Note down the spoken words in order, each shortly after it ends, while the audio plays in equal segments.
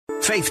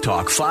Faith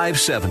Talk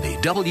 570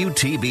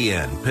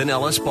 WTBN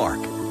Pinellas Park.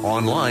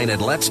 Online at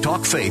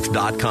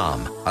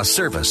letstalkfaith.com, a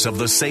service of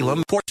the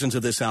Salem. Portions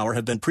of this hour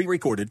have been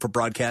pre-recorded for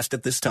broadcast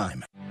at this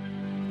time.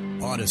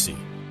 Odyssey.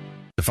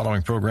 The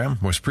following program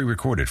was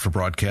pre-recorded for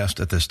broadcast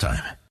at this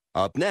time.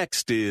 Up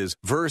next is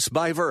Verse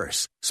by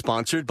Verse,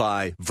 sponsored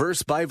by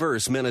Verse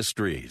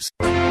Ministries.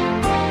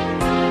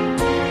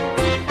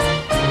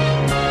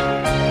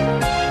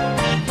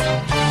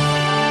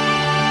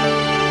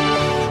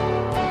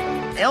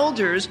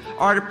 Elders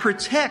are to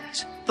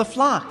protect the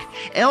flock.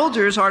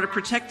 Elders are to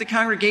protect the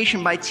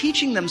congregation by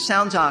teaching them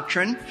sound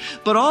doctrine,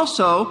 but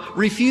also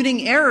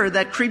refuting error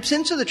that creeps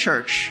into the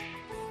church.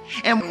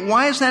 And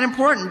why is that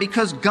important?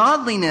 Because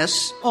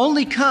godliness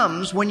only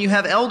comes when you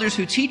have elders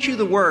who teach you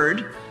the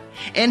word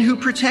and who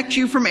protect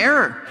you from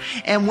error.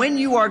 And when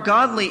you are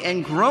godly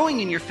and growing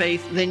in your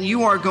faith, then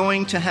you are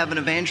going to have an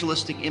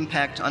evangelistic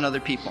impact on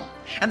other people.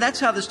 And that's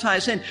how this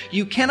ties in.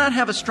 You cannot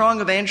have a strong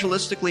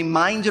evangelistically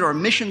minded or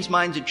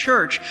missions-minded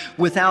church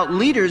without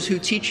leaders who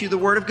teach you the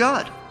Word of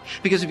God.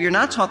 Because if you're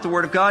not taught the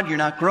Word of God, you're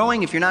not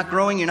growing. If you're not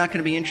growing, you're not going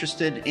to be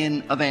interested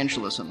in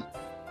evangelism.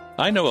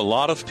 I know a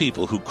lot of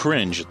people who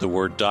cringe at the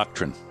word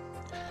doctrine.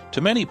 To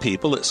many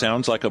people, it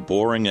sounds like a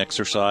boring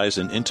exercise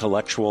in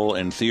intellectual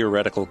and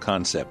theoretical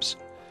concepts.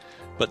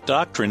 But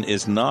doctrine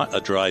is not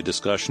a dry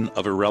discussion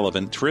of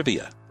irrelevant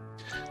trivia.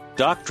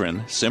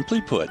 Doctrine,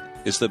 simply put,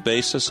 is the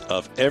basis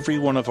of every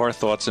one of our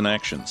thoughts and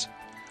actions.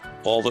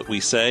 All that we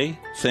say,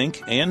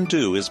 think, and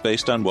do is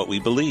based on what we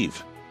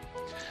believe.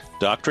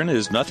 Doctrine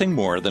is nothing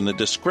more than a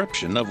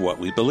description of what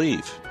we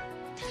believe.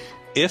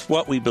 If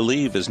what we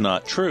believe is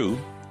not true,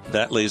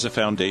 that lays a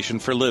foundation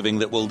for living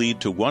that will lead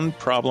to one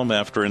problem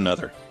after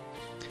another.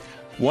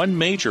 One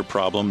major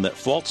problem that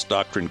false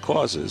doctrine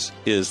causes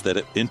is that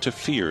it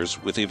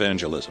interferes with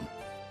evangelism.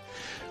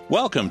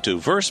 Welcome to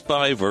Verse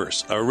by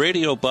Verse, a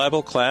radio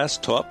Bible class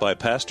taught by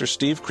Pastor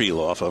Steve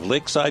Kreloff of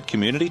Lakeside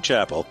Community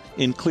Chapel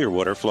in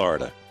Clearwater,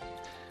 Florida.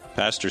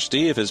 Pastor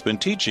Steve has been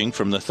teaching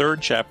from the 3rd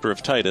chapter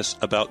of Titus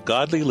about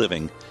godly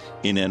living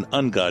in an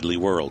ungodly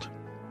world.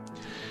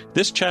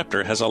 This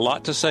chapter has a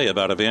lot to say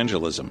about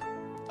evangelism.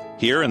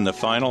 Here in the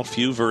final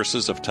few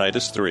verses of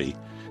Titus 3,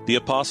 the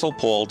Apostle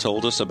Paul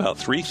told us about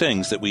 3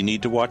 things that we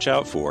need to watch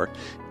out for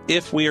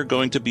if we are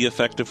going to be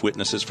effective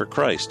witnesses for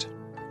Christ.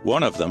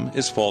 One of them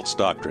is false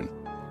doctrine.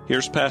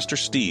 Here's Pastor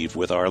Steve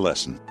with our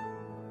lesson.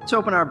 Let's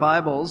open our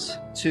Bibles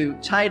to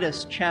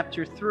Titus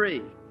chapter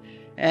 3.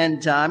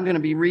 And I'm going to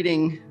be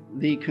reading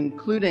the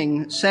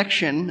concluding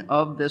section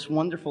of this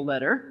wonderful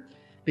letter,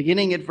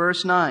 beginning at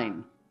verse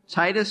 9.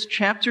 Titus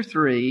chapter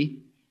 3,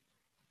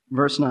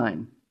 verse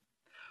 9.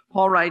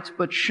 Paul writes,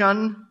 "But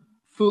shun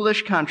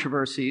foolish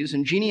controversies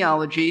and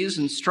genealogies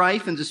and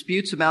strife and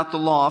disputes about the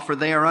law, for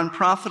they are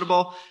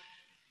unprofitable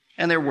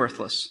and they're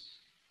worthless.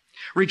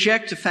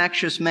 Reject a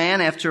factious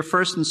man after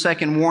first and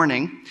second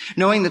warning,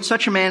 knowing that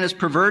such a man is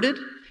perverted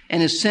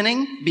and is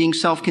sinning, being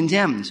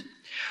self-condemned.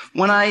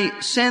 When I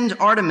send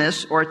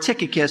Artemas or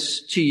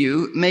Tychicus to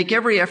you, make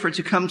every effort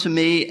to come to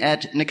me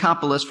at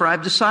Nicopolis, for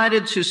I've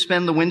decided to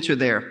spend the winter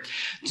there.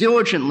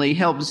 Diligently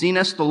help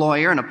Zenas the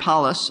lawyer and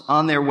Apollos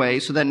on their way,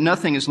 so that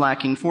nothing is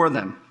lacking for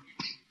them.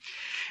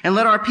 And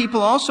let our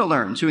people also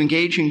learn to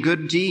engage in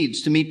good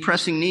deeds, to meet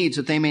pressing needs,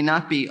 that they may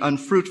not be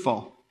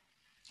unfruitful.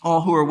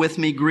 All who are with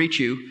me greet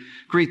you.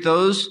 Greet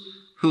those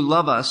who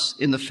love us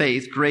in the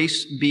faith.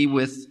 Grace be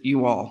with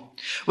you all."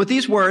 With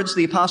these words,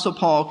 the Apostle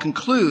Paul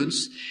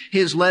concludes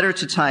his letter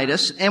to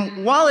Titus.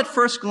 And while at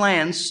first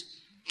glance,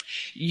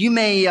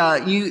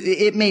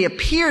 it may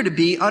appear to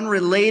be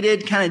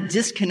unrelated, kind of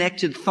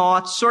disconnected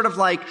thoughts, sort of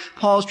like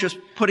Paul's just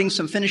putting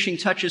some finishing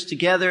touches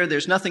together.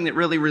 There's nothing that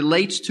really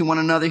relates to one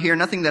another here,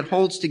 nothing that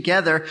holds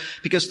together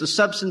because the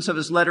substance of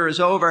his letter is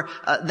over.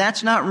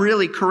 That's not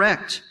really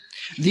correct.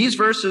 These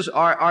verses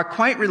are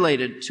quite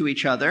related to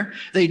each other.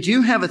 They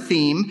do have a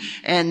theme,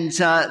 and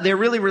they're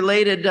really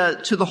related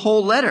to the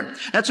whole letter.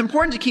 That's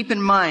important to keep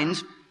in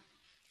mind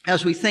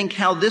as we think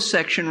how this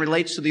section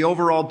relates to the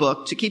overall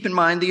book, to keep in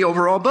mind the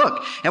overall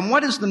book. And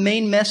what is the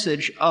main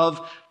message of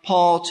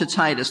Paul to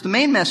Titus? The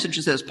main message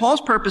is this: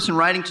 Paul's purpose in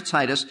writing to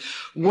Titus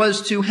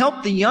was to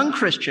help the young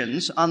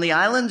Christians on the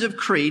island of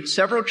Crete,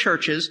 several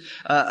churches,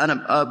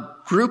 a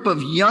group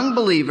of young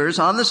believers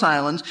on this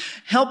island,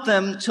 help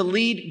them to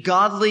lead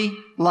godly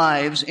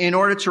lives in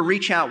order to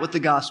reach out with the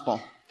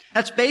gospel.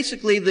 That's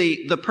basically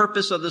the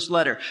purpose of this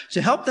letter,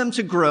 to help them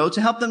to grow,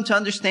 to help them to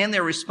understand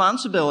their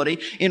responsibility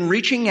in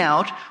reaching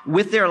out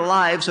with their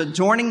lives,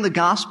 adorning the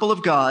gospel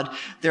of God,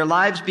 their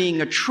lives being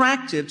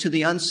attractive to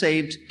the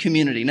unsaved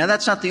community. Now,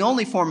 that's not the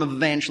only form of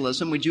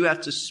evangelism. We do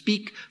have to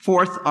speak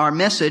forth our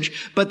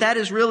message, but that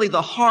is really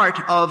the heart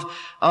of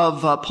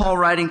Paul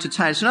writing to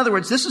Titus. In other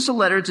words, this is a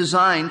letter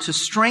designed to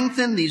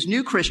strengthen these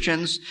new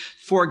Christians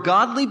for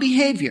godly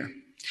behavior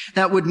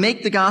that would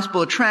make the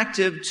gospel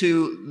attractive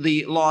to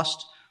the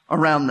lost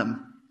around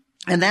them.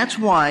 And that's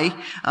why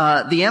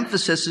the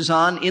emphasis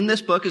in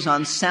this book is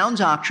on sound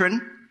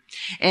doctrine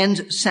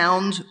and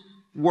sound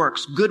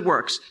works, good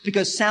works,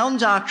 because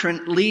sound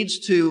doctrine leads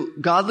to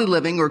godly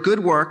living or good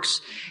works,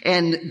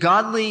 and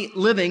godly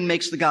living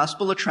makes the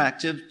gospel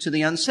attractive to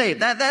the unsaved.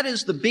 That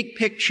is the big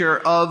picture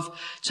of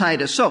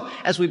Titus. So,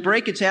 as we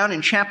break it down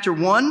in chapter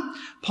 1,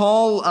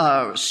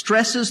 Paul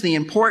stresses the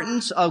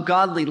importance of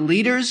godly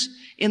leaders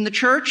in the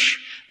church,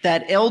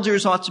 that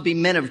elders ought to be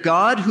men of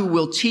God who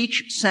will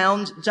teach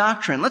sound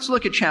doctrine. Let's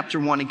look at chapter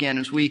 1 again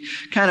as we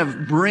kind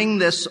of bring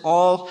this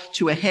all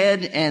to a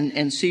head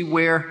and see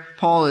where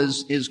Paul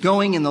is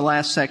going in the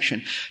last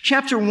section.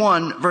 Chapter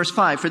 1, verse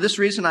 5, "For this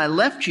reason I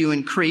left you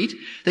in Crete,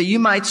 that you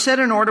might set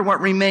in order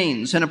what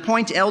remains, and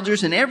appoint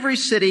elders in every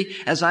city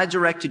as I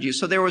directed you."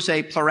 So there was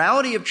a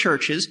plurality of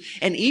churches,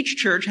 and each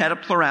church had a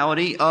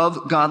plurality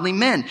of godly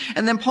men.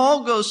 And then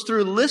Paul goes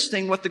through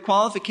listing what the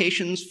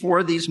qualifications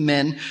for these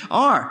men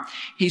are.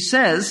 He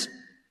says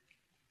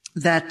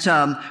that,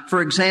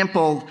 for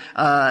example,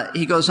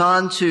 he goes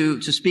on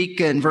to speak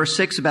in verse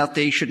 6 about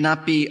they should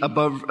be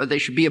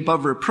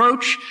above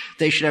reproach.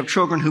 They should have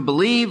children who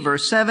believe.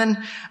 Verse 7,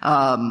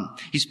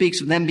 he speaks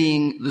of them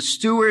being the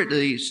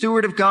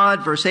steward of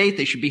God. Verse 8,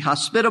 they should be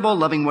hospitable,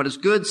 loving what is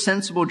good,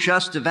 sensible,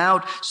 just,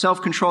 devout,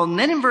 self-controlled. And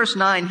then in verse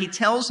 9, he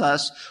tells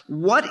us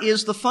what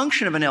is the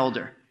function of an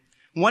elder.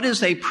 What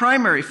is a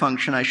primary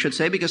function, I should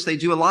say, because they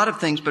do a lot of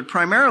things, but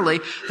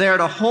primarily they are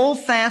to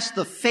hold fast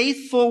the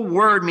faithful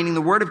word, meaning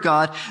the word of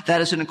God,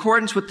 that is in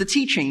accordance with the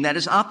teaching, that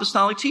is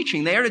apostolic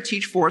teaching. They are to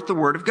teach forth the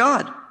word of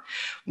God.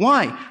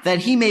 Why?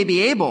 That he may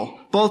be able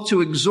both to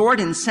exhort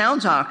in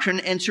sound doctrine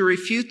and to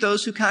refute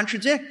those who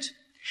contradict.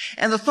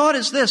 And the thought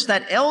is this,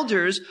 that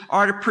elders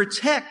are to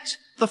protect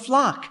the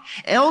flock.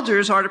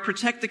 Elders are to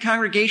protect the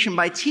congregation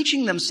by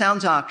teaching them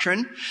sound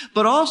doctrine,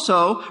 but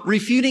also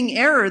refuting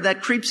error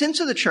that creeps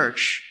into the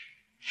church.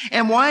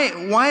 And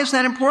why is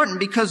that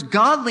important? Because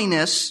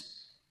godliness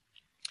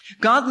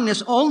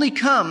only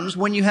comes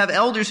when you have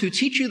elders who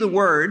teach you the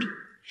word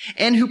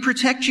and who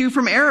protect you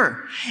from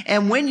error.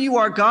 And when you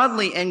are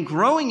godly and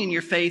growing in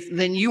your faith,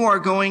 then you are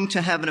going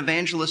to have an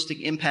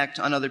evangelistic impact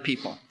on other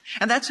people.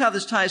 And that's how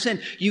this ties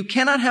in. You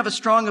cannot have a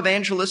strong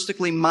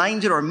evangelistically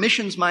minded or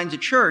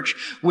missions-minded church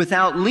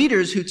without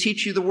leaders who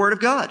teach you the Word of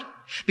God.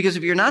 Because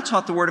if you're not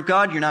taught the Word of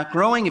God, you're not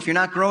growing. If you're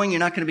not growing, you're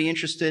not going to be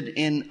interested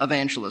in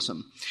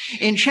evangelism.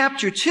 In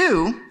chapter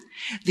 2,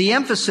 the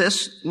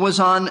emphasis was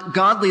on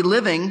godly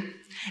living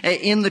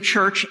in the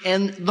church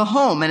and the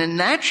home. And in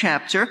that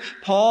chapter,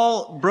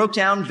 Paul broke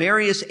down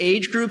various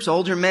age groups,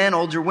 older men,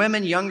 older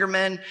women,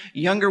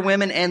 younger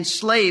women, and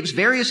slaves,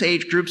 various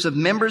age groups of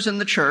members in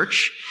the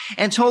church,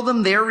 and told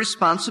them their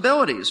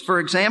responsibilities. For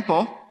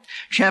example,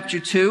 chapter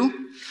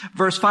 2,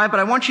 verse 5, but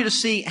I want you to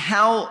see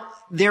how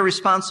their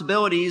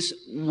responsibilities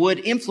would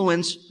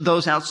influence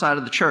those outside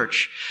of the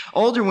church.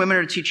 Older women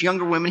are to teach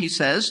younger women, he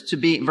says, to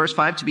be, verse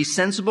 5, to be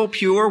sensible,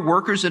 pure,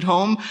 workers at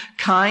home,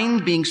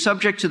 kind, being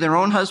subject to their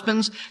own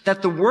husbands,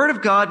 that the word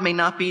of God may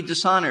not be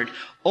dishonored.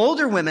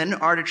 Older women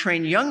are to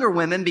train younger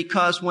women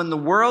because when the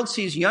world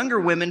sees younger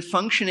women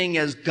functioning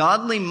as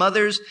godly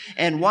mothers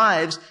and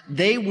wives,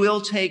 they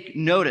will take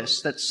notice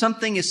that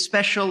something is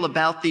special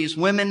about these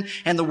women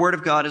and the word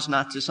of God is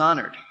not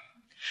dishonored.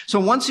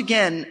 So once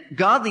again,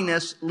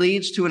 godliness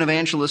leads to an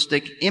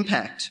evangelistic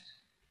impact.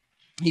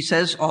 He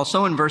says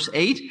also in verse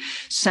 8,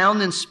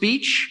 sound in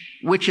speech,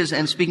 which is,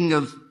 and speaking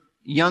of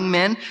young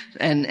men,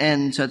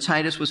 and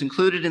Titus was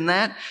included in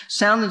that,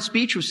 sound in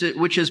speech,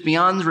 which is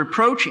beyond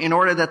reproach, in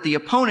order that the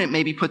opponent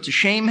may be put to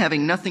shame,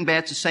 having nothing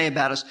bad to say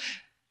about us.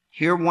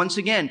 Here, once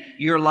again,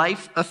 your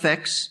life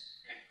affects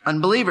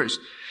unbelievers.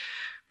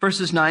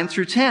 Verses 9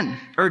 through 10.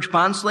 Urge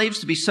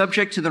bondslaves to be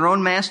subject to their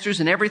own masters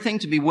in everything,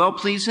 to be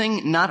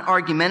well-pleasing, not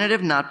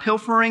argumentative, not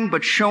pilfering,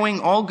 but showing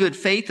all good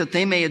faith, that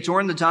they may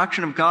adorn the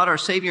doctrine of God our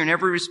Savior in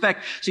every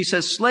respect. So he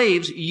says,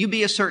 slaves, you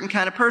be a certain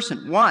kind of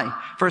person. Why?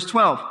 Verse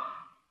 12.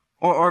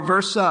 Or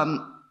verse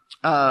 10,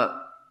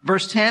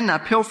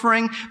 not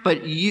pilfering,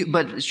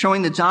 but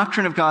showing the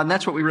doctrine of God. And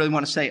that's what we really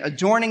want to say.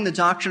 Adorning the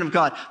doctrine of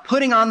God.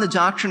 Putting on the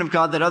doctrine of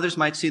God that others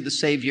might see the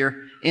Savior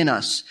in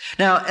us.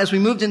 Now, as we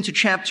moved into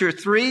chapter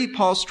 3,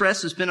 Paul's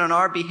stress has been on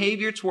our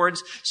behavior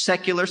towards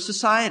secular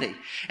society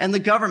and the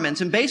government.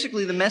 And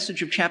basically the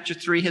message of chapter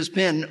 3 has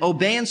been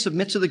obey and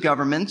submit to the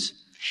government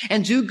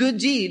and do good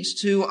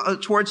deeds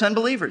towards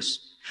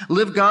unbelievers.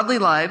 Live godly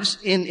lives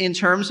in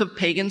terms of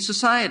pagan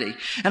society.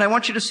 And I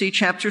want you to see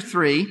chapter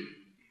 3,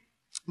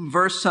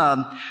 verse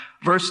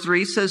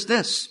 3 says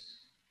this,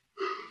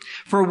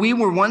 for we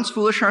were once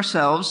foolish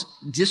ourselves,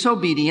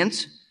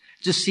 disobedient,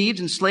 deceived,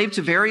 enslaved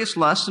to various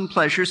lusts and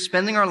pleasures,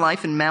 spending our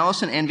life in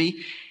malice and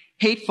envy,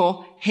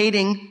 hateful,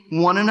 hating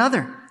one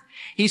another.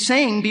 He's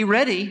saying, be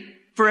ready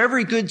for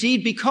every good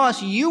deed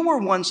because you were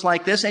once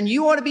like this, and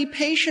you ought to be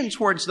patient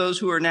towards those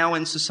who are now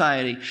in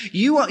society.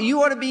 You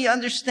ought to be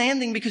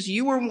understanding because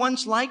you were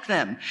once like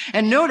them.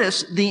 And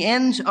notice the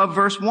end of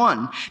verse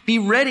 1. Be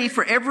ready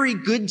for every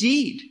good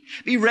deed.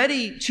 Be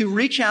ready to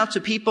reach out to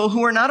people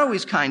who are not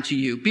always kind to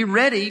you. Be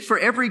ready for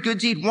every good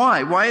deed.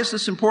 Why? Why is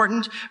this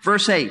important?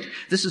 Verse 8.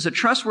 This is a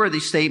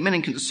trustworthy statement,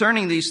 and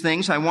concerning these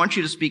things I want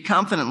you to speak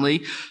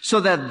confidently, so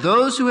that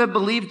those who have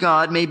believed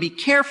God may be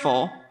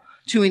careful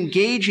to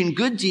engage in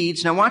good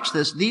deeds. Now watch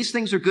this. These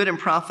things are good and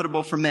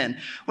profitable for men.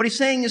 What he's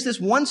saying is this: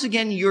 once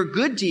again, your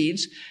good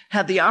deeds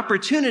have the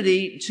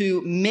opportunity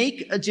to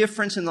make a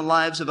difference in the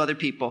lives of other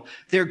people.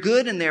 They're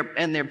good and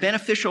they're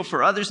beneficial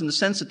for others in the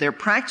sense that they're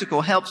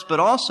practical helps, but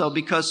also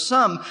because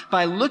some,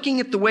 by looking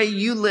at the way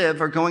you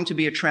live, are going to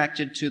be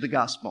attracted to the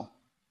gospel.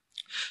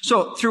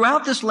 So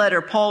throughout this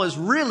letter, Paul is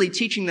really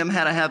teaching them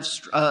how to have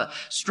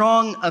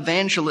strong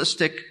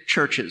evangelistic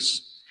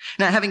churches.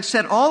 Now, having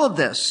said all of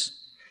this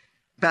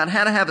about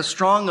how to have a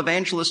strong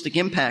evangelistic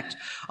impact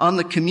on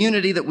the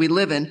community that we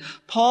live in,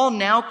 Paul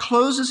now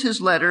closes his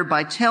letter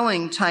by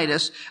telling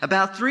Titus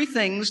about three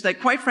things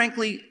that, quite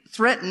frankly,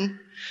 threaten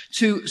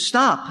to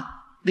stop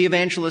the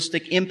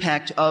evangelistic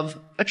impact of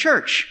a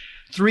church.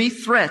 Three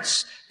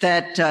threats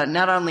that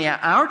not only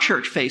our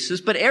church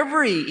faces, but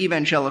every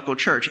evangelical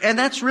church. And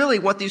that's really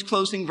what these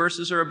closing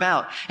verses are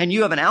about. And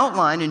you have an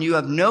outline and you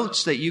have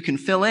notes that you can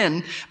fill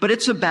in, but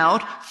it's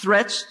about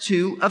threats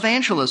to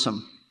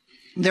evangelism.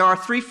 There are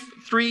three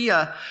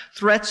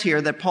threats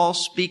here that Paul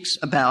speaks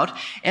about.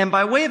 And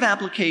by way of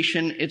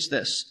application, it's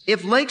this: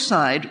 if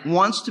Lakeside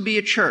wants to be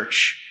a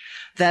church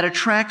that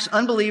attracts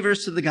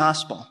unbelievers to the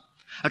gospel,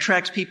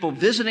 attracts people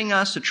visiting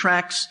us,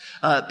 attracts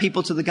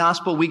people to the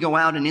gospel we go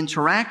out and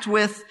interact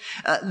with,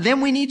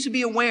 then we need to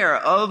be aware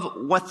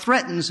of what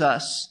threatens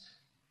us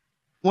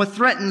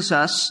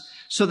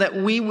so that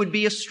we would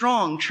be a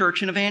strong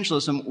church in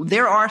evangelism.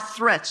 There are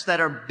threats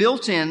that are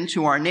built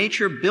into our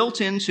nature,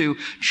 built into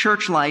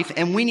church life,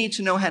 and we need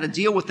to know how to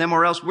deal with them,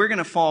 or else we're going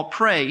to fall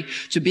prey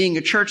to being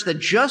a church that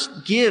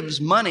just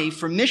gives money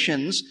for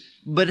missions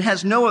but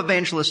has no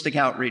evangelistic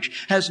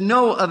outreach, has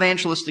no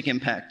evangelistic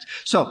impact.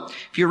 So,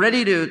 if you're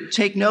ready to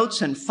take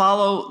notes and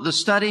follow the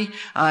study,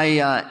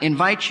 I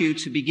invite you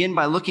to begin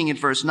by looking at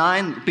verse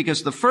 9,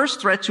 because the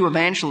first threat to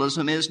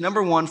evangelism is,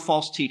 number one,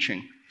 false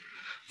teaching.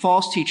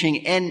 False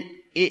teaching, and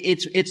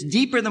it's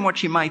deeper than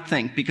what you might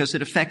think, because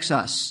it affects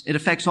us. It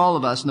affects all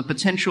of us, and the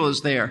potential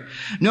is there.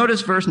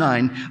 Notice verse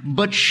 9,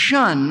 but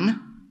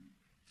shun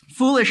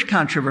foolish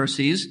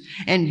controversies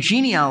and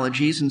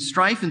genealogies and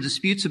strife and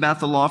disputes about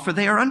the law, for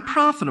they are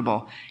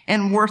unprofitable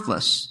and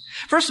worthless.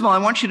 First of all, I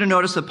want you to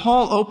notice that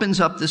Paul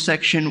opens up this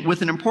section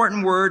with an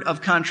important word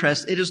of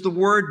contrast. It is the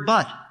word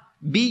but,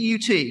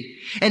 B-U-T.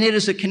 And it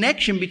is a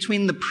connection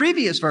between the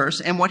previous verse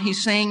and what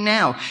he's saying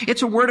now.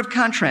 It's a word of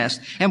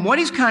contrast. And what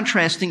he's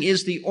contrasting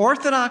is the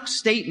orthodox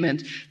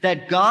statement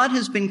that God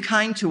has been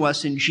kind to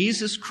us in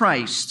Jesus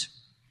Christ.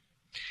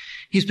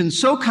 He's been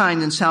so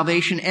kind in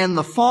salvation, and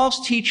the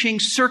false teaching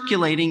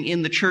circulating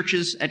in the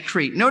churches at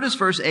Crete. Notice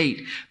verse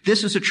 8.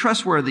 This is a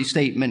trustworthy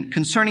statement.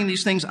 Concerning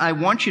these things, I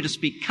want you to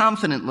speak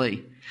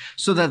confidently,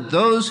 so that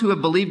those who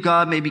have believed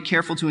God may be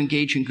careful to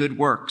engage in good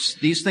works.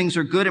 These things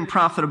are good and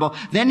profitable.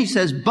 Then he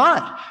says,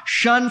 but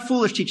shun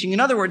foolish teaching. In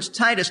other words,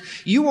 Titus,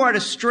 you are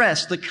to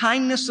stress the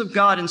kindness of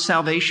God in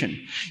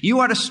salvation. You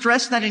are to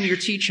stress that in your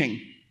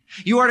teaching.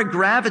 You are to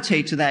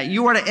gravitate to that.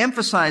 You are to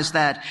emphasize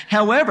that.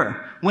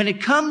 However, when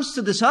it comes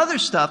to this other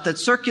stuff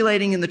that's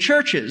circulating in the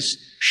churches,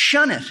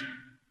 shun it.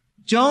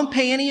 Don't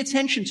pay any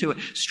attention to it.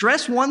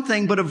 Stress one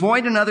thing, but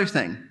avoid another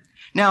thing.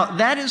 Now,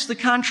 that is the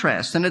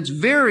contrast, and it's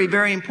very,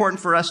 very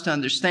important for us to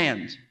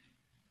understand.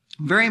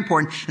 Very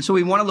important. And so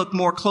we want to look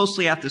more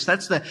closely at this.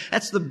 That's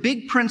the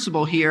big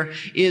principle here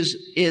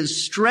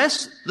is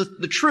stress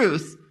the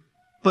truth,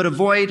 but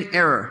avoid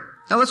error.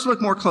 Now let's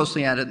look more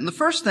closely at it. And the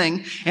first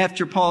thing,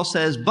 after Paul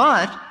says,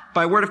 but,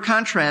 by word of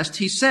contrast,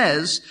 he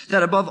says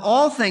that above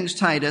all things,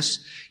 Titus,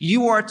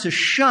 you are to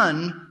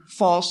shun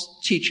false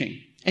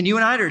teaching. And you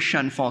and I are to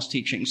shun false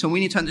teaching. So we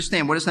need to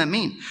understand, what does that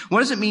mean? What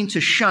does it mean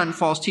to shun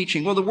false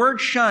teaching? Well, the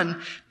word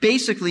shun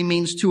basically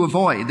means to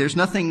avoid. There's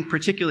nothing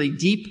particularly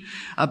deep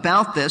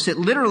about this. It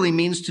literally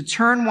means to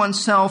turn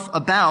oneself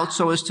about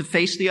so as to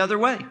face the other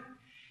way.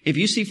 If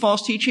you see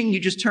false teaching, you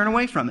just turn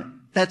away from it.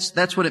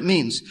 That's what it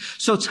means.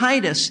 So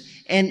Titus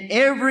and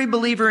every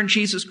believer in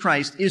Jesus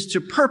Christ is to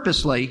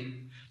purposely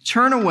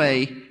turn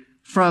away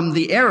from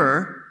the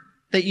error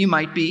that you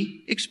might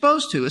be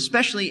exposed to,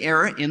 especially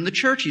error in the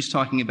church he's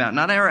talking about.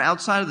 Not error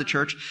outside of the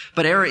church,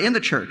 but error in the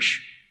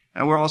church.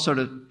 And we're also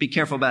to be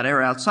careful about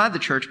error outside the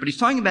church, but he's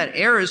talking about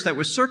errors that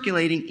were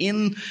circulating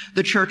in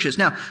the churches.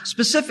 Now,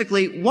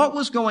 specifically, what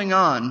was going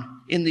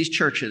on in these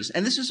churches?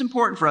 And this is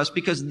important for us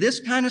because this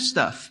kind of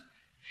stuff,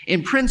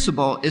 in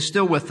principle, is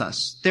still with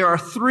us. There are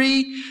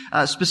three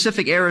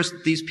specific errors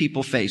that these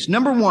people face.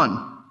 Number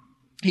one,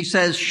 he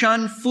says,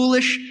 shun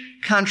foolish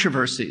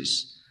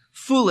controversies.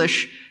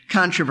 Foolish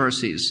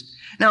controversies.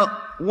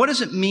 Now, what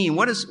does it mean?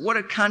 What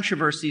do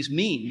controversies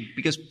mean?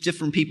 Because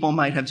different people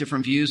might have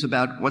different views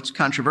about what's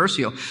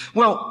controversial.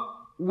 Well,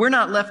 we're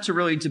not left to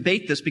really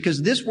debate this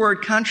because this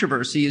word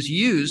controversy is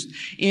used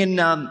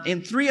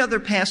in three other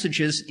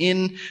passages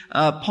in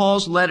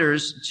Paul's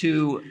letters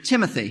to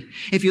Timothy.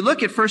 If you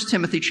look at 1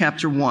 Timothy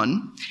chapter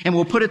 1, and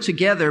we'll put it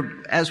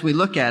together as we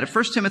look at it,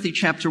 1 Timothy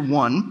chapter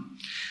 1,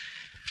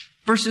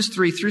 verses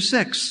 3 through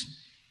 6.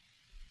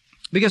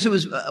 Because it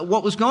was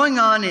what was going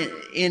on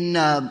in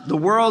the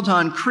world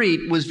on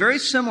Crete was very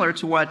similar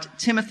to what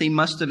Timothy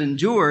must have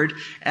endured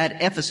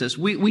at Ephesus.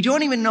 We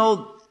don't even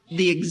know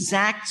the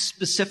exact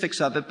specifics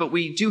of it, but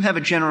we do have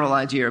a general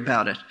idea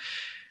about it.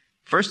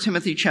 1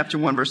 Timothy chapter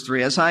 1, verse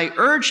 3, as I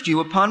urged you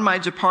upon my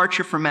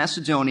departure from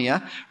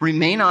Macedonia,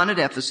 remain on at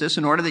Ephesus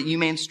in order that you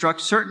may instruct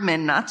certain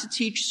men not to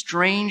teach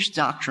strange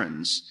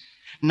doctrines,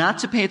 not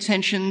to pay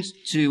attention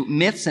to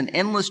myths and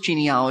endless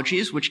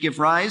genealogies, which give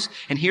rise,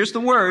 and here's the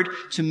word,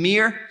 to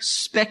mere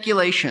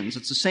speculations.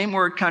 It's the same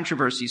word,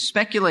 controversies,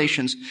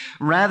 speculations,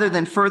 rather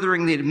than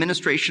furthering the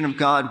administration of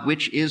God,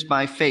 which is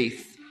by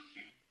faith.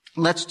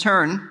 Let's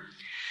turn,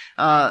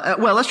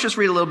 let's just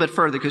read a little bit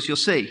further because you'll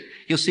see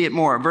it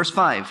more. Verse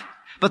 5.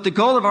 But the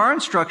goal of our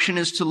instruction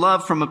is to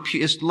love from a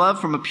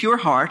pure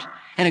heart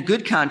and a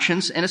good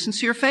conscience and a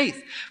sincere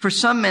faith. For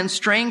some men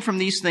straying from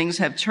these things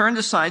have turned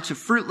aside to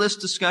fruitless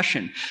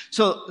discussion.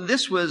 So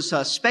this was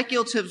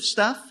speculative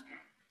stuff,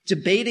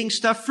 debating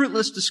stuff,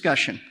 fruitless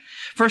discussion.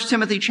 1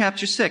 Timothy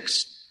chapter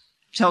 6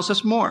 tells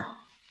us more.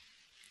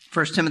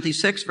 1 Timothy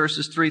 6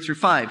 verses 3 through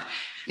 5.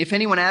 If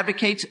anyone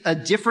advocates a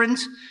different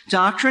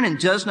doctrine and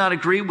does not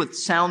agree with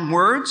sound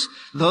words,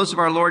 those of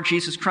our Lord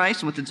Jesus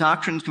Christ, and with the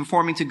doctrines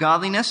conforming to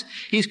godliness,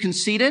 he's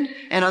conceited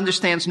and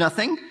understands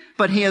nothing,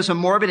 but he has a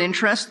morbid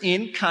interest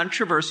in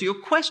controversial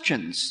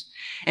questions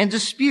and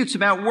disputes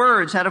about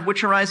words out of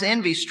which arise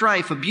envy,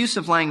 strife,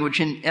 abusive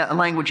language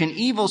and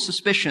evil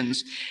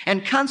suspicions,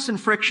 and constant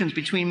frictions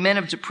between men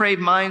of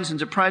depraved minds and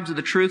deprived of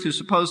the truth who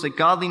suppose that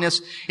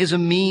godliness is a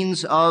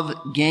means of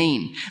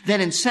gain.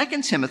 Then in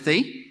 2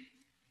 Timothy,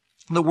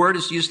 the word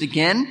is used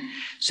again,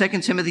 2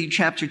 Timothy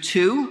chapter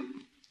 2,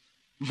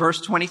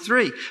 verse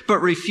 23. But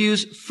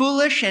refuse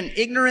foolish and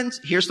ignorant,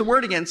 here's the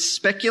word again,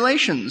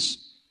 speculations,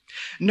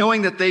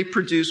 knowing that they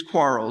produce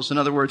quarrels, in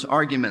other words,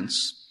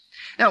 arguments.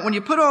 Now, when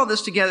you put all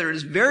this together, it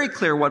is very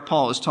clear what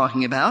Paul is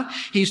talking about.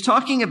 He's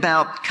talking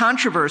about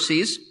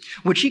controversies,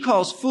 which he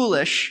calls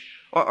foolish,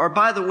 or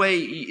by the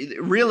way,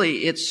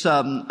 really it's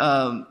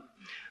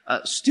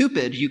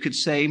stupid, you could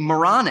say,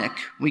 moronic.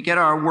 We get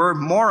our word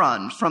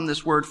moron from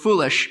this word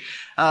foolish.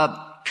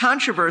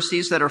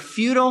 Controversies that are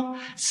futile,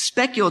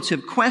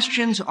 speculative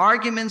questions,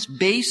 arguments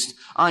based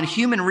on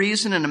human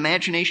reason and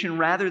imagination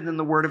rather than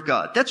the Word of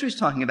God. That's what he's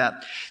talking about.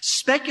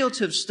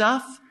 Speculative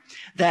stuff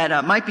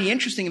that might be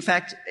interesting. In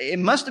fact, it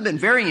must have been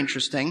very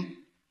interesting,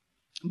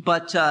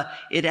 but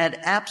it had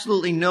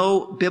absolutely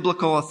no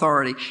biblical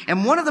authority.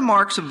 And one of the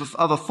marks of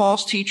a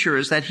false teacher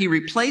is that he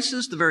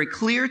replaces the very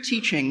clear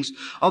teachings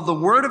of the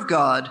Word of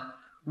God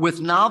with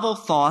novel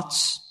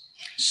thoughts,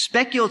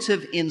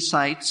 speculative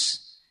insights.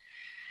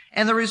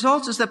 And the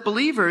result is that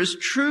believers,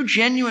 true,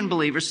 genuine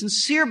believers,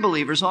 sincere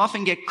believers,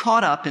 often get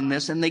caught up in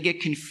this and they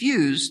get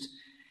confused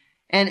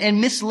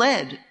and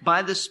misled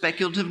by this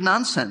speculative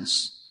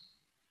nonsense.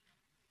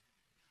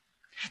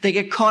 They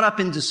get caught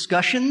up in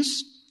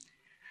discussions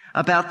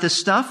about this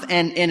stuff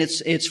and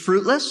it's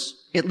fruitless.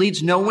 It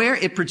leads nowhere.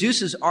 It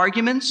produces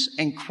arguments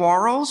and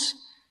quarrels.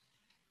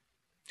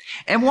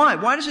 And why?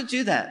 Why does it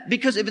do that?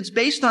 Because if it's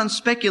based on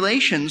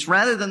speculations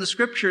rather than the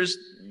scriptures,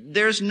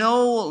 there's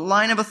no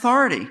line of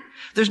authority.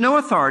 There's no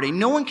authority.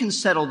 No one can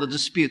settle the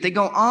dispute. They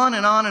go on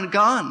and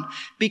on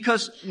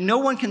because no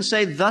one can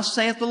say, thus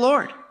saith the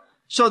Lord.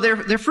 So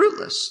they're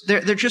fruitless.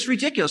 They're just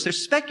ridiculous. They're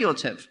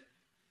speculative.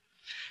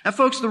 Now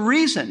folks, the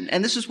reason,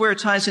 and this is where it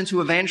ties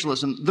into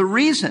evangelism, the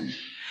reason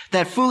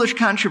that foolish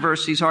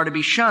controversies are to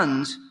be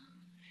shunned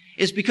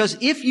is because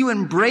if you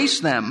embrace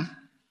them,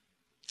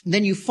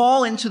 then you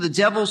fall into the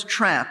devil's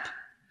trap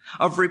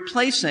of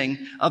replacing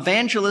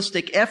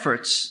evangelistic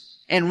efforts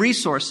and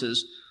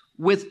resources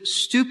with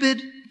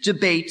stupid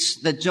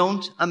debates that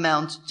don't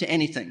amount to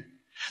anything.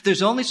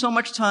 There's only so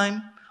much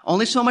time,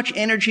 only so much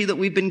energy that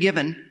we've been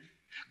given.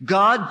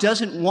 God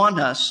doesn't want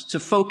us to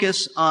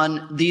focus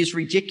on these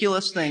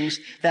ridiculous things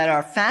that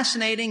are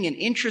fascinating and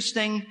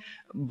interesting,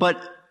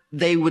 but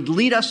they would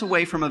lead us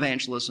away from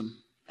evangelism.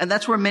 And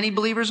that's where many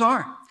believers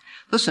are.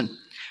 Listen,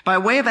 by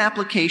way of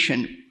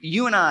application,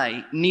 you and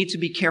I need to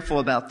be careful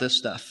about this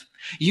stuff.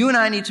 You and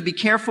I need to be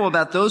careful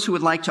about those who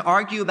would like to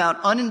argue about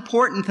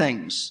unimportant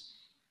things,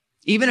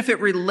 even if it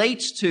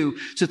relates to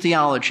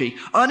theology,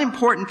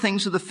 unimportant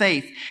things of the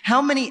faith.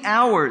 How many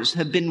hours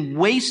have been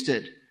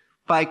wasted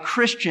by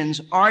Christians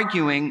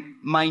arguing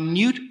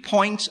minute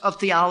points of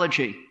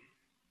theology?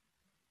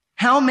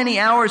 How many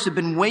hours have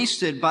been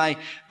wasted by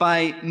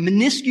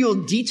minuscule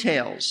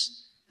details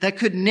that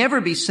could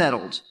never be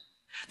settled?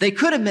 They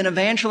could have been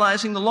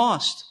evangelizing the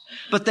lost,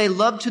 but they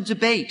love to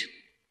debate.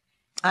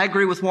 I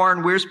agree with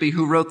Warren Wiersbe,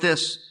 who wrote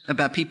this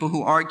about people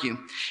who argue.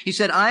 He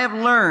said, I have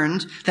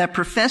learned that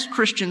professed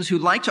Christians who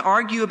like to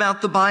argue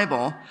about the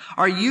Bible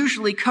are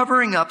usually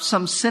covering up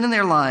some sin in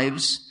their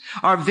lives,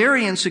 are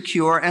very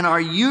insecure, and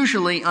are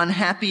usually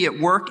unhappy at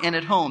work and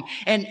at home.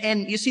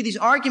 And you see, these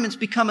arguments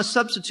become a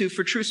substitute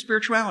for true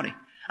spirituality.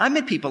 I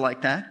met people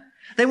like that.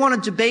 They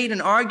want to debate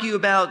and argue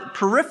about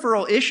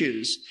peripheral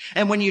issues,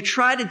 and when you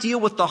try to deal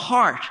with the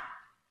heart,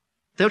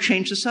 they'll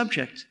change the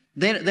subject.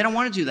 They don't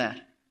want to do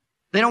that.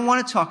 They don't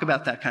want to talk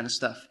about that kind of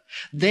stuff.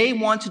 They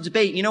want to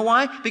debate. You know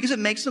why? Because it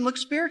makes them look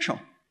spiritual.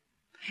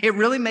 It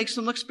really makes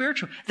them look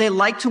spiritual. They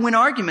like to win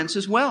arguments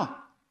as well.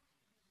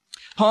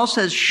 Paul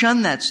says,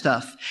 shun that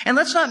stuff. And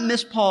let's not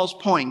miss Paul's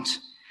point.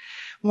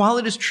 While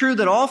it is true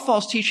that all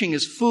false teaching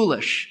is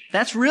foolish,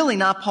 that's really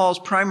not Paul's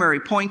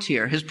primary point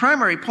here. His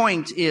primary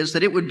point is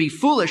that it would be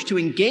foolish to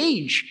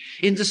engage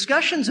in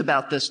discussions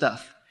about this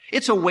stuff.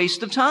 It's a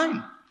waste of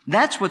time.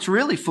 That's what's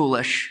really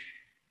foolish.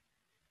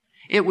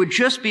 It would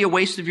just be a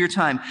waste of your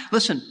time.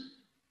 Listen,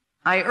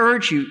 I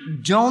urge you,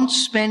 don't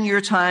spend your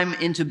time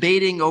in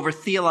debating over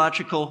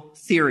theological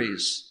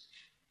theories.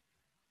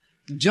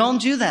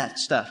 Don't do that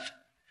stuff.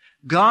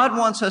 God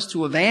wants us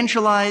to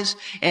evangelize,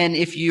 and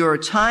if your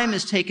time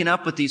is taken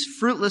up with these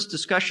fruitless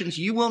discussions,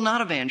 you will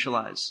not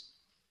evangelize.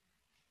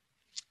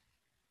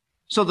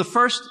 So the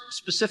first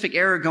specific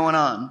error going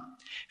on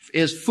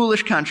is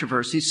foolish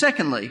controversy.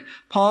 Secondly,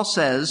 Paul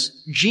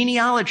says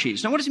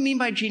genealogies. Now, what does he mean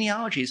by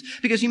genealogies?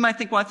 Because you might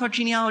think, well, I thought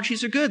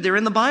genealogies are good. They're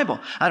in the Bible.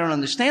 I don't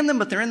understand them,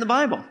 but they're in the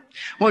Bible.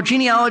 Well,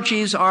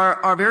 genealogies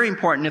are very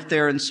important if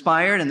they're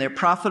inspired and they're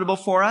profitable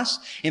for us.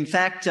 In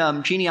fact,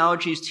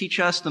 genealogies teach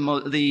us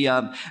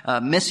the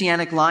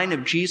messianic line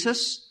of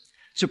Jesus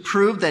to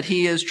prove that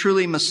he is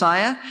truly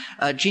Messiah.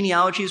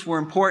 Genealogies were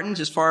important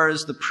as far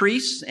as the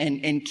priests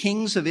and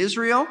kings of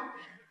Israel.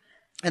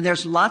 And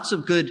there's lots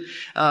of good,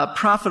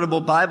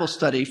 profitable Bible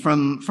study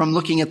from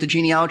looking at the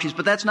genealogies,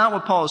 but that's not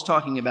what Paul is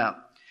talking about.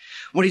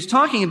 What he's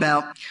talking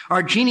about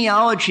are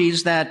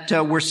genealogies that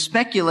were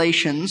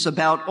speculations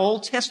about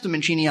Old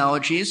Testament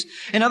genealogies.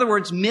 In other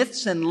words,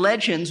 myths and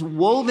legends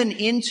woven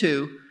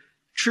into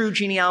true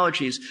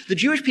genealogies. The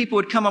Jewish people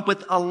would come up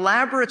with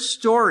elaborate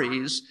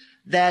stories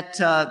that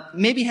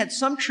maybe had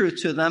some truth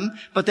to them,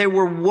 but they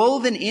were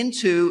woven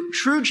into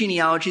true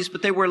genealogies,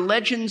 but they were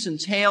legends and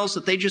tales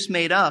that they just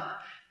made up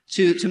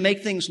to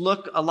make things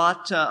look a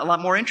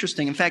lot more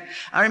interesting. In fact,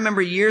 I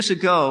remember years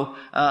ago,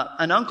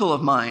 an uncle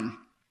of mine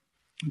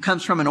who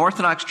comes from an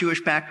Orthodox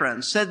Jewish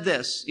background said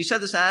this. He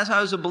said this as I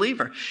was a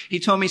believer.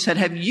 He told me, he said,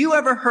 have you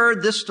ever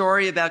heard this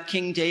story about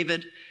King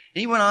David? And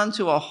he went on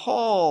to a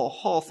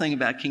whole thing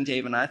about King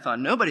David, and I thought,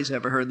 nobody's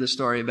ever heard this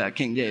story about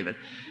King David.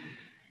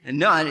 And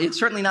no, it's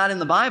certainly not in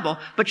the Bible.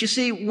 But you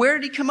see, where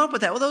did he come up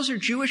with that? Well, those are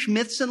Jewish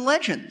myths and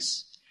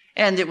legends.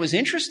 And it was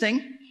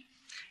interesting.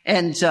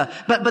 And,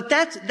 but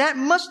that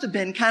must have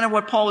been kind of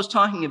what Paul was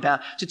talking about.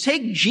 To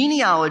take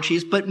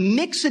genealogies, but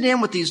mix it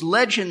in with these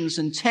legends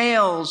and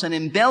tales and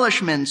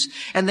embellishments,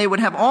 and they would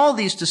have all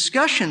these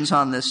discussions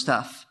on this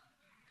stuff.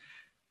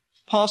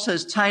 Paul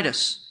says,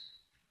 Titus,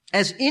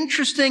 as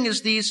interesting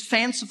as these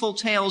fanciful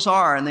tales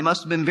are, and they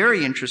must have been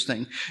very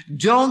interesting,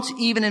 don't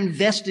even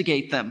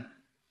investigate them.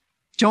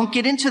 Don't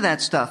get into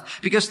that stuff,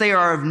 because they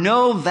are of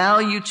no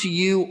value to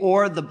you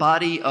or the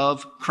body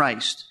of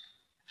Christ.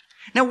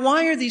 Now,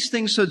 why are these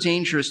things so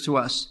dangerous to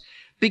us?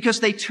 Because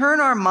they turn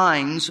our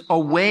minds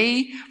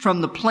away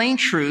from the plain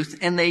truth,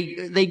 and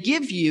they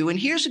give you, and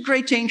here's a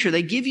great danger,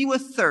 they give you a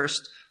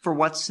thirst for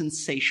what's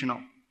sensational.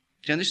 Do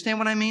you understand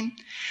what I mean?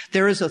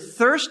 There is a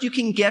thirst you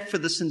can get for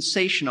the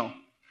sensational,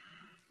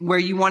 where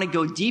you want to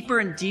go deeper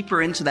and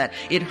deeper into that.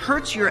 It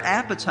hurts your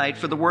appetite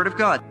for the Word of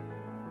God.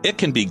 It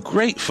can be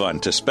great fun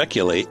to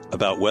speculate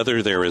about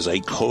whether there is a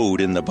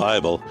code in the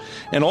Bible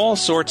and all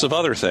sorts of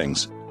other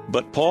things.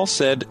 But Paul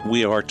said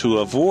we are to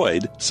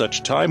avoid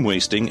such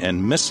time-wasting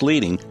and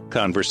misleading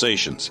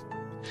conversations.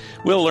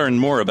 We'll learn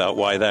more about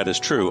why that is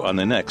true on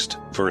the next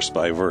Verse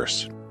by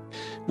Verse.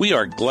 We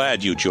are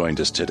glad you joined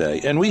us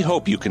today, and we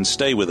hope you can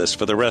stay with us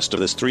for the rest of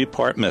this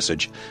three-part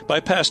message by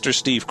Pastor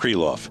Steve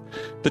Kreloff,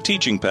 the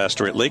teaching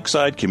pastor at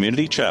Lakeside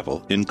Community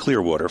Chapel in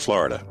Clearwater,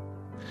 Florida.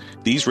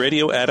 These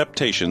radio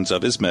adaptations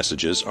of his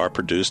messages are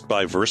produced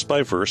by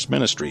Verse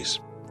Ministries.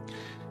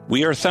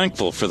 We are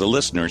thankful for the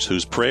listeners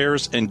whose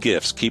prayers and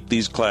gifts keep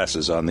these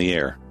classes on the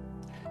air.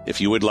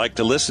 If you would like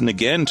to listen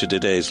again to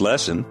today's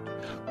lesson,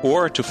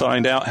 or to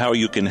find out how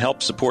you can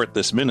help support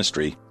this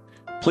ministry,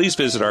 please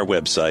visit our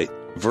website,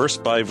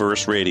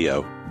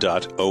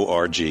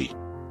 versebyverseradio.org.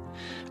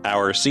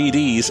 Our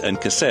CDs and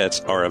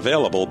cassettes are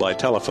available by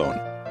telephone.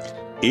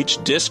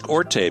 Each disc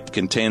or tape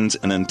contains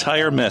an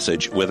entire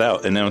message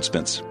without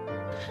announcements.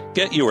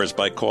 Get yours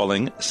by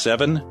calling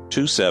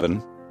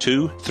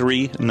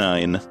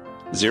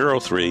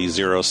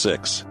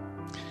 727-239-0306.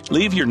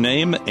 Leave your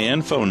name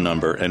and phone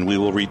number, and we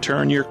will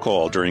return your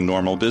call during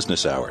normal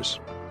business hours.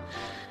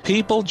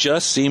 People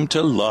just seem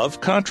to love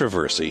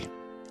controversy.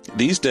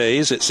 These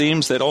days, it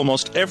seems that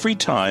almost every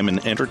time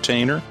an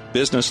entertainer,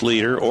 business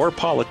leader, or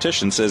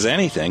politician says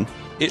anything,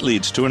 it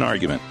leads to an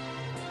argument.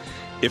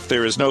 If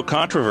there is no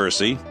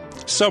controversy,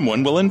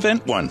 someone will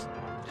invent one.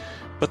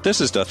 But this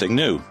is nothing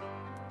new.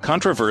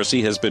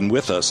 Controversy has been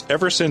with us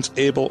ever since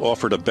Abel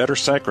offered a better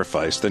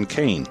sacrifice than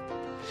Cain.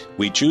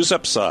 We choose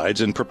up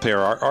sides and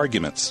prepare our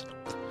arguments.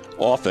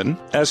 Often,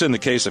 as in the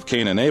case of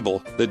Cain and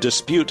Abel, the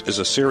dispute is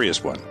a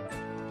serious one.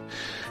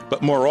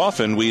 But more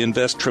often, we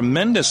invest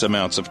tremendous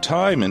amounts of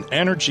time and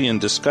energy in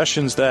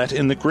discussions that,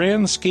 in the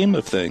grand scheme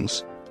of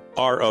things,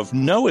 are of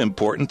no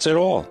importance at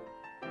all.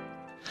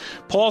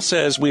 Paul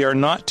says we are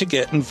not to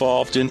get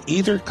involved in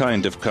either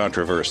kind of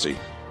controversy.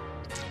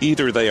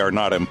 Either they are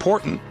not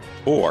important,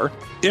 or,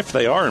 if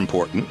they are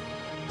important,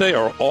 they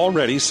are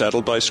already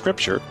settled by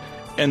Scripture,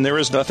 and there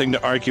is nothing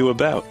to argue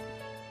about.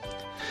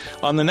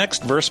 On the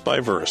next verse by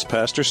verse,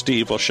 Pastor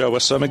Steve will show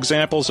us some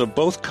examples of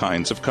both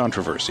kinds of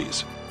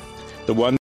controversies. The one